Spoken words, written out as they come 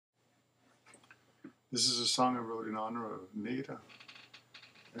This is a song I wrote in honor of Neda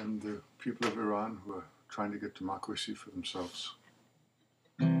and the people of Iran who are trying to get democracy for themselves.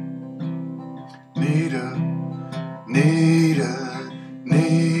 Neda, Neda,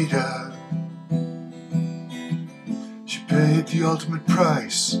 Neda. She paid the ultimate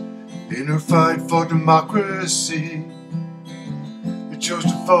price in her fight for democracy. They chose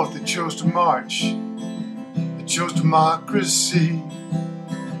to vote, they chose to march, they chose democracy.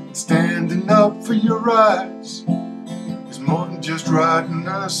 Standing up for your rights is more than just writing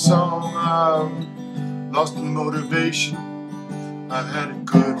a song. I've lost the motivation, I've had it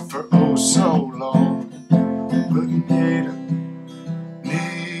good for oh so long. But Neda,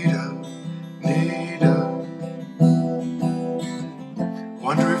 Neda, Neda,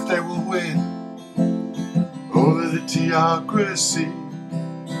 wonder if they will win over the theocracy.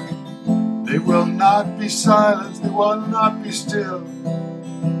 They will not be silenced, they will not be still.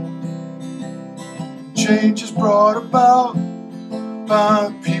 Change is brought about by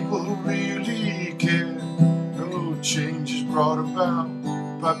people who really care. Oh, change is brought about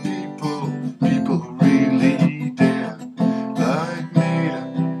by people who really dare. Like Neda,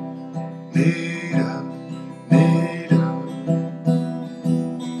 Neda, Neda.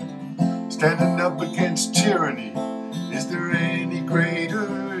 Standing up against tyranny, is there any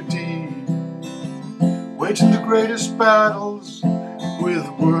greater deed? Waging the greatest battles with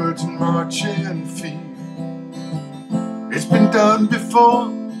words and marching feet. It's been done before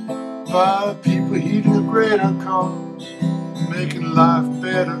by people heeding a greater cause, making life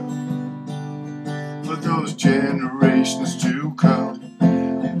better for those generations to come.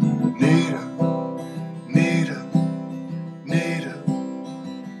 Neda, Neda, Neda,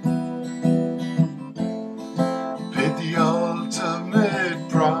 paid the ultimate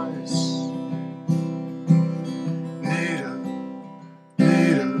price. Neda,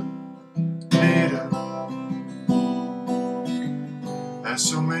 Neda, Neda, as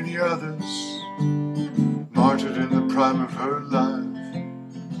so many others, martyred in the prime of her life.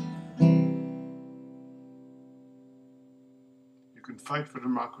 You can fight for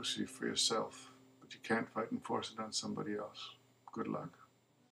democracy for yourself, but you can't fight and force it on somebody else. Good luck.